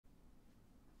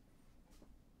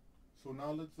So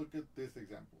now let's look at this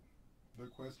example. The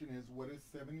question is, what is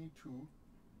 72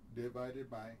 divided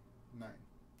by 9?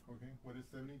 Okay, what is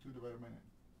 72 divided by 9?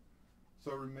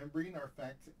 So remembering our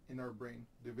facts in our brain,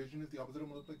 division is the opposite of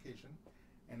multiplication,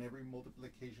 and every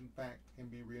multiplication fact can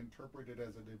be reinterpreted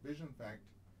as a division fact.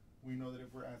 We know that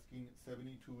if we're asking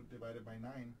 72 divided by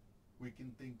 9, we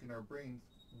can think in our brains,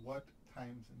 what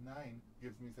times 9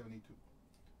 gives me 72?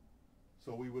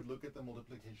 So we would look at the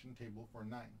multiplication table for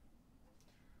 9.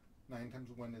 9 times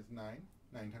 1 is 9,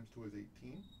 9 times 2 is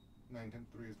 18, 9 times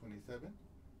 3 is 27,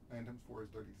 9 times 4 is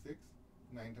 36,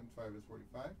 9 times 5 is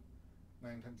 45,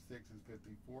 9 times 6 is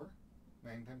 54,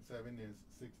 9 times 7 is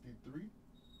 63,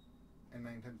 and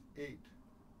 9 times 8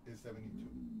 is 72.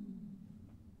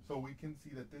 So we can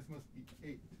see that this must be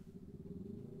 8.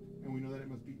 And we know that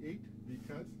it must be 8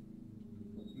 because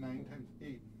 9 times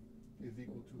 8 is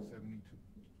equal to 72.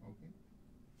 Okay?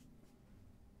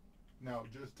 Now,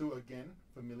 just to, again,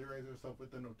 familiarize ourselves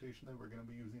with the notation that we're going to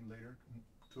be using later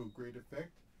to a great effect,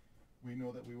 we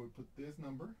know that we would put this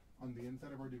number on the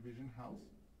inside of our division house,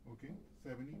 okay,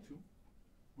 72.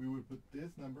 We would put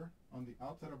this number on the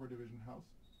outside of our division house,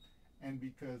 and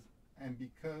because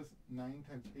 9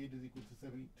 times 8 is equal to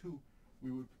 72, we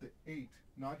would put the 8,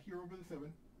 not here over the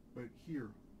 7, but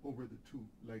here over the 2,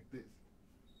 like this,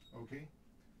 okay?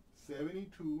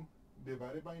 72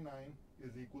 divided by 9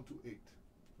 is equal to 8.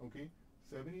 Okay,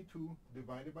 72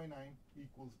 divided by 9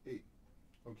 equals 8.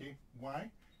 Okay,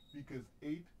 why? Because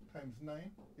 8 times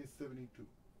 9 is 72.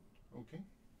 Okay,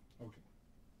 okay.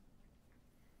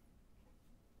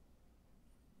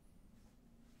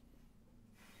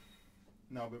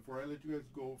 Now, before I let you guys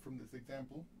go from this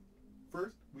example,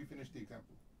 first, we finish the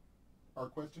example. Our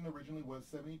question originally was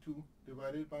 72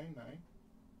 divided by 9.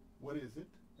 What is it?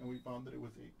 And we found that it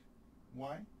was 8.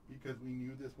 Why? Because we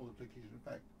knew this multiplication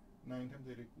fact. 9 times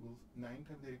 8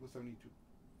 equals 72.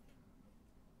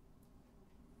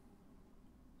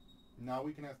 Now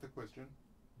we can ask the question,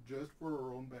 just for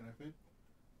our own benefit,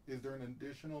 is there an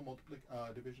additional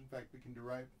division fact we can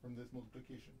derive from this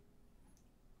multiplication?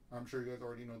 I'm sure you guys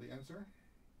already know the answer.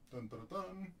 Dun, dun,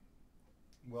 dun.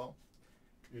 Well,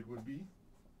 it would be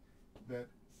that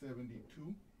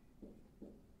 72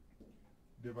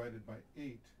 divided by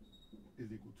 8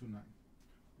 is equal to 9.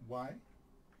 Why?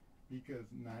 Because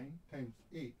 9 times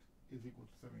 8 is equal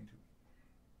to 72.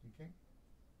 Okay?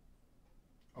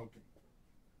 Okay.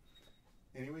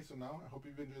 Anyway, so now I hope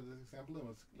you've enjoyed this example,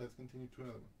 and let's continue to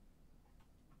another one.